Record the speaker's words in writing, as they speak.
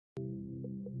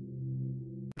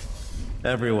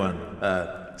Everyone,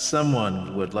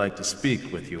 someone would like to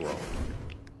speak with you all.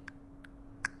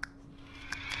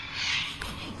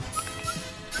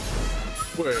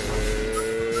 Well,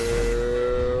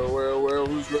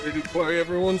 who's ready to play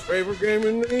everyone's favorite game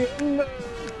in the universe?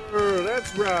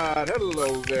 That's right.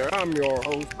 Hello there. I'm your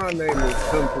host. My name is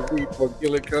Tumbleweed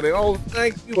McGillicuddy. Oh,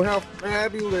 thank you. How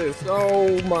fabulous.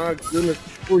 Oh, my goodness.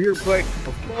 We're here to play a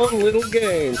fun little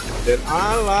game that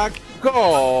I like to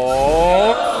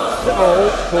call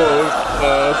Don't Push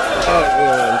the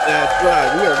Button. That's right.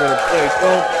 We are going to play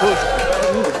Don't Push the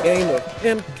Button, the game of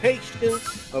temptation,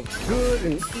 of good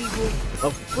and evil,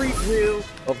 of free will,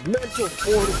 of mental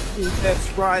fortitude. That's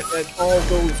right. That all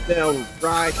goes down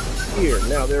right here.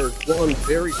 Now, there's one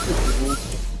very simple rule to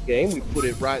the game. We put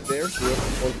it right there so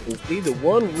everyone can see. The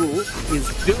one rule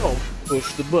is don't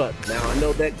push the button. Now, I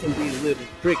know that can be a little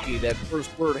tricky. That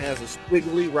first word has a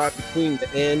squiggly right between the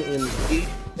N and the E.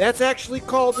 That's actually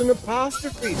called an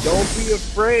apostrophe. Don't be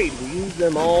afraid. We use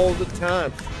them all the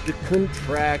time to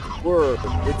contract words.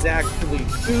 It's actually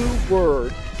two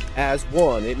words as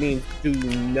one. It means do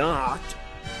not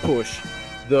push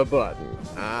the button.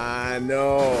 I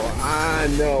know.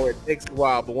 It takes a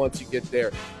while, but once you get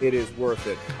there, it is worth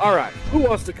it. All right, who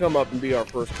wants to come up and be our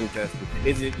first contestant?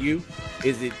 Is it you? Do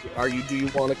you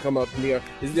want to come up and be our,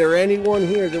 is there anyone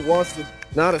here that wants to,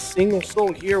 not a single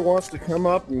soul here wants to come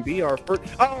up and be our first?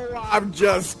 Oh, I'm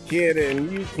just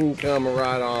kidding. You can come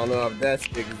right on up. That's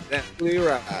exactly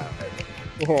right.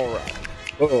 All right,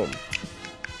 boom.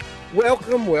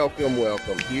 Welcome.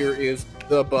 Here is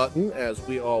the button, as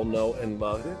we all know and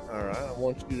love it. All right, I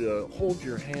want you to hold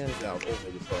your hands out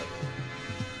over the button.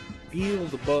 Feel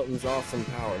the button's awesome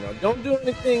power. Now, don't do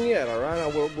anything yet. All right,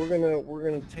 we're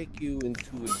gonna take you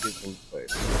into a different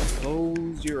place.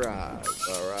 Close your eyes.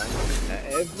 All right. Now,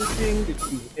 everything that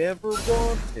you've ever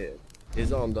wanted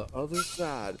is on the other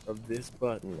side of this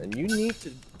button, and you need to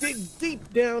dig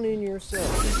deep down in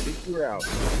yourself and figure out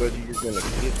whether you're gonna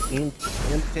give in to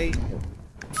temptation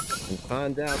and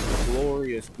find out the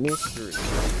glorious mystery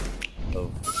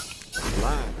of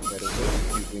life that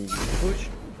awaits you when you push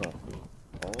the button.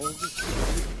 All the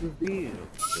secrets revealed,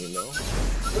 you know?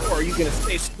 Or are you going to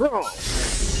stay strong?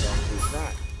 That's exactly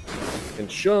right.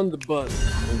 And shun the button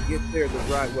and get there the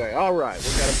right way. All right, we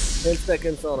got 10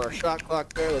 seconds on our shot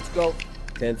clock there. Let's go.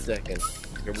 10 seconds.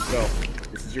 Here we go.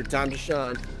 This is your time to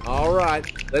shine. All right,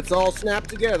 let's all snap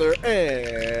together.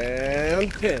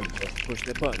 And 10. Let's push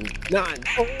that button. 9.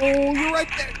 Oh, you're right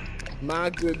there.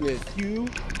 My goodness, you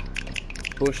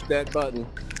pushed that button.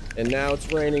 And now it's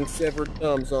raining severed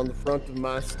thumbs on the front of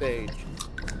my stage.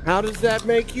 How does that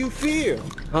make you feel?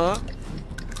 Huh?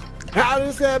 How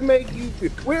does that make you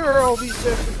feel? Where are all these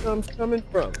severed thumbs coming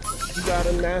from? You got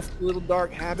a nasty little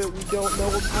dark habit we don't know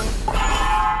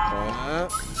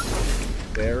about?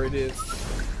 There it is.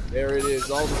 There it is.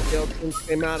 All the skeletons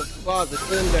came out of the closet,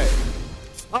 didn't they?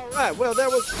 All right. Well, that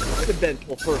was an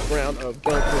eventful first round of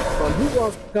Don't Push the Button. Who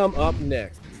wants to come up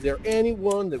next? Is there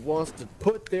anyone that wants to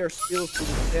put their skills to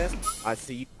the test? I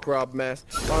see you, Crab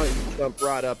Master. Why don't you jump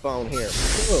right up on here?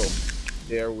 Boom.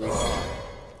 There we are.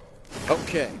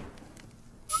 Okay.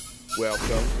 Welcome.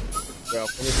 If it's your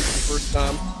first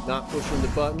time not pushing the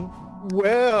button,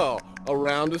 well, a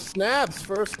round of snaps.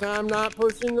 First time not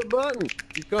pushing the button.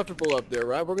 You're comfortable up there,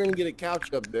 right? We're going to get a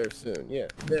couch up there soon. Yeah,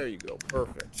 there you go.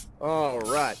 Perfect. All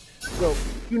right. So,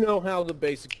 you know how the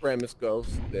basic premise goes.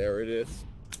 There it is.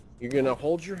 You're going to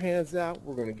hold your hands out.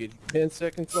 We're going to give you 10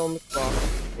 seconds on the clock.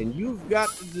 And you've got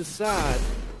to decide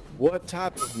what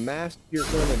type of master you're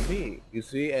going to be, you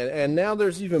see? And now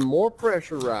there's even more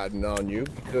pressure riding on you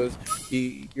because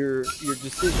your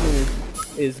decision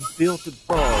is built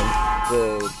upon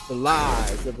the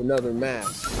lies of another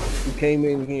master who came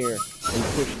in here and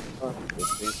pushed the button.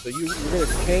 So you're going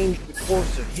to change the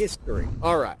course of history.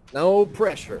 All right, no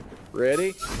pressure.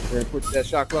 Ready? We're going to put that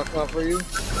shot clock on for you.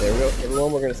 There we go.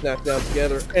 Everyone, we're going to snap down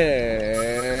together.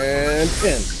 And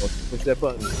 10. Let's push that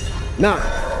button. 9.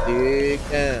 Dig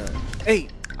down.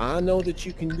 8. I know that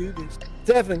you can do this.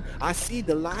 7. I see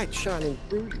the light shining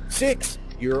through you. 6.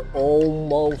 You're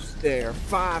almost there.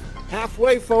 5.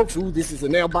 Halfway, folks. Ooh, this is a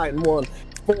nail-biting one.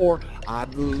 4. I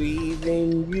believe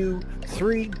in you.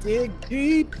 3. Dig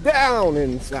deep down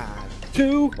inside.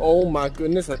 2. Oh, my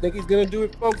goodness. I think he's going to do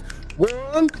it, folks.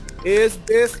 1. Is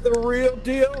this the real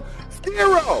deal?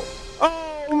 0.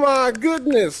 Oh my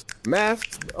goodness.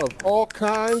 Masks of all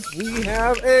kinds. We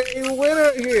have a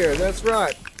winner here. That's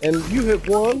right. And you have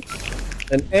won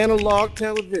an analog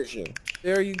television.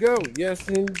 There you go. Yes,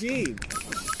 indeed.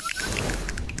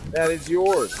 That is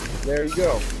yours. There you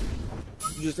go.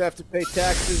 You just have to pay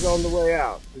taxes on the way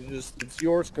out. It's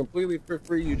yours completely for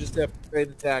free. You just have to pay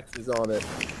the taxes on it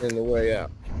in the way out.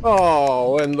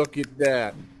 Oh, and look at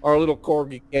that. Our little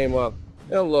corgi came up.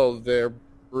 Hello there,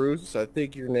 Bruce. I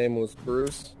think your name was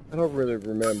Bruce. I don't really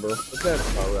remember, but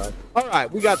that's all right. All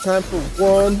right, we got time for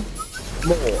one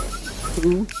more.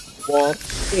 Who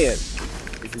wants in?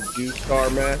 Is it you, Star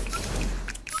Mask?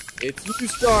 It's you,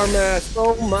 Star Mask.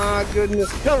 Oh my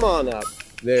goodness. Come on up.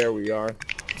 There we are.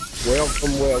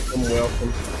 Welcome, welcome,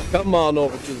 welcome. Come on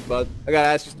over to the button. I gotta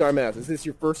ask you, Star Mask, is this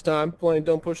your first time playing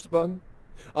Don't Push the Button?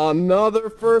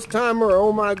 Another first timer.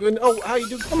 Oh my goodness. Oh, how you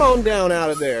do? Come on down out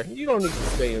of there. You don't need to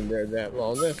stay in there that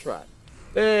long. That's right.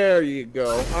 There you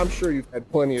go. I'm sure you've had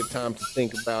plenty of time to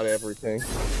think about everything.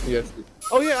 Yes.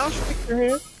 Oh yeah, I'll shake your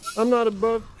hand. I'm not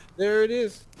above. There it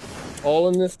is. All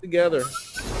in this together.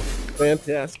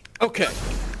 Fantastic. Okay.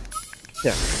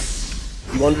 Now,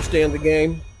 you understand the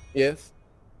game? Yes?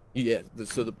 Yes.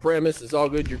 So the premise is all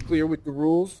good. You're clear with the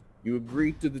rules? You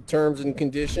agree to the terms and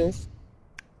conditions?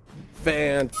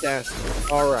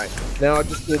 Fantastic. All right. Now I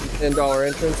just need the $10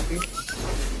 entrance fee.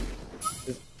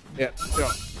 Yeah.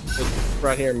 It's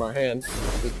right here in my hand.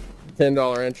 The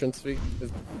 $10 entrance fee.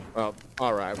 Oh,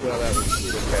 all right. Well, that was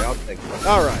sweet. Okay, I'll take that.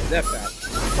 All right. That fast.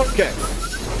 Okay.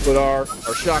 Put our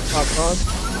shock top on.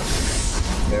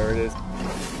 There it is.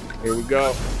 Here we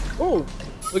go. Oh,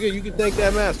 look at you can thank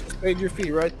that mask. Just paid your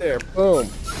fee right there. Boom.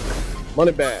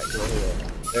 Money bag.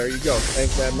 There you go.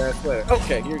 Thank that mask later.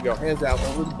 Okay, here you go. Hands out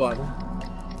over the button.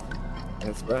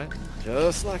 That's right.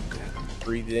 Just like that.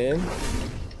 Breathe in.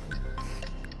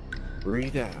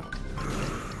 Breathe out.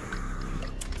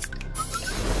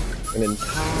 An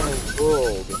entire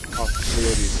world of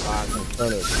possibilities lies in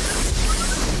front of you.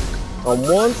 On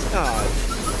one side,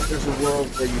 there's a world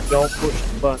where you don't push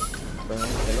the button,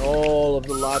 right? And all of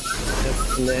the logical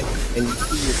steps connect, and you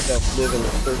see yourself living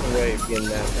a certain way again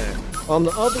that time. On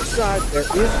the other side, there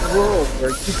is a world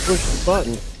where you push the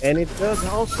button, and it does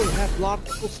also have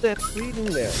logical steps leading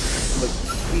there. But you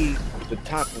see the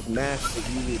type of mask that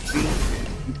you would be.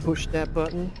 You push that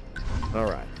button. All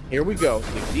right, here we go.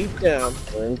 Dig deep down.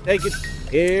 We're gonna take it.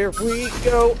 Here we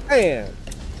go. And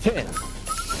 10.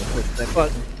 Push that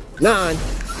button. 9.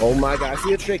 Oh my God, I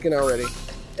see it shaking already.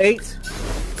 8.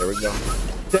 There we go.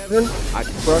 7. I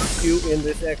trust you in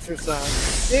this exercise.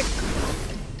 6.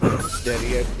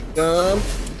 Steady as you come.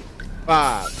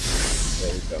 5.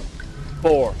 There we go.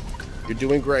 4. You're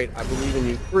doing great. I believe in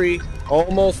you. 3.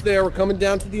 Almost there. We're coming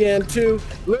down to the end. 2.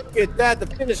 Look at that. The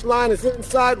finish line is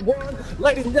inside. 1.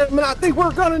 Ladies and gentlemen, I think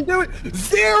we're going to do it.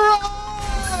 0.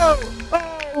 Oh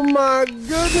my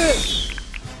goodness.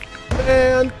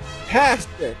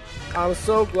 Fantastic. I'm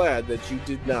so glad that you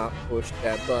did not push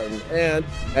that button. And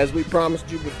as we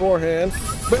promised you beforehand,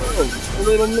 boom, a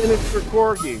little miniature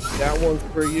corgi. That one's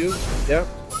for you. Yep.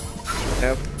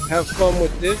 Have fun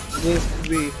with this. It needs to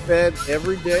be fed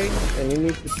every day, and you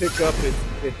need to pick up its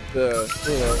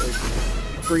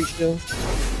secretions,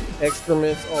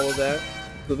 excrements, all of that.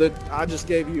 So that I just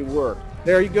gave you work.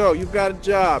 There you go. You've got a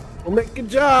job. We're making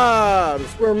jobs.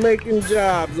 We're making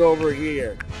jobs over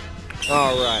here.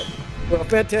 All right. Well,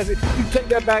 fantastic. You take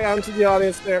that back out into the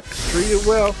audience there. Treat it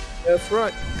well. That's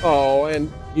right. Oh,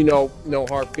 and no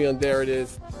hard feeling. There it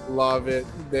is. Love it.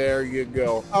 There you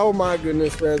go. Oh my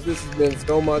goodness, friends. This has been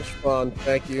so much fun.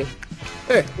 Thank you.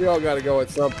 Hey, we all got to go at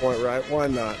some point, right? Why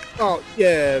not? Oh,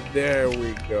 yeah. There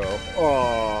we go.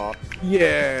 Oh,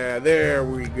 yeah. There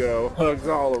we go. Hugs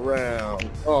all around.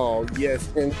 Oh, yes,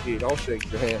 indeed. I'll shake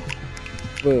your hand.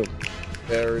 Boom.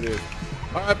 There it is.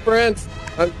 All right, friends.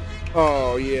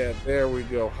 Oh, yeah, there we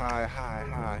go. Hi, hi,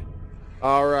 hi.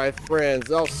 All right,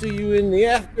 friends, I'll see you in the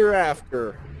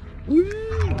after. Woo!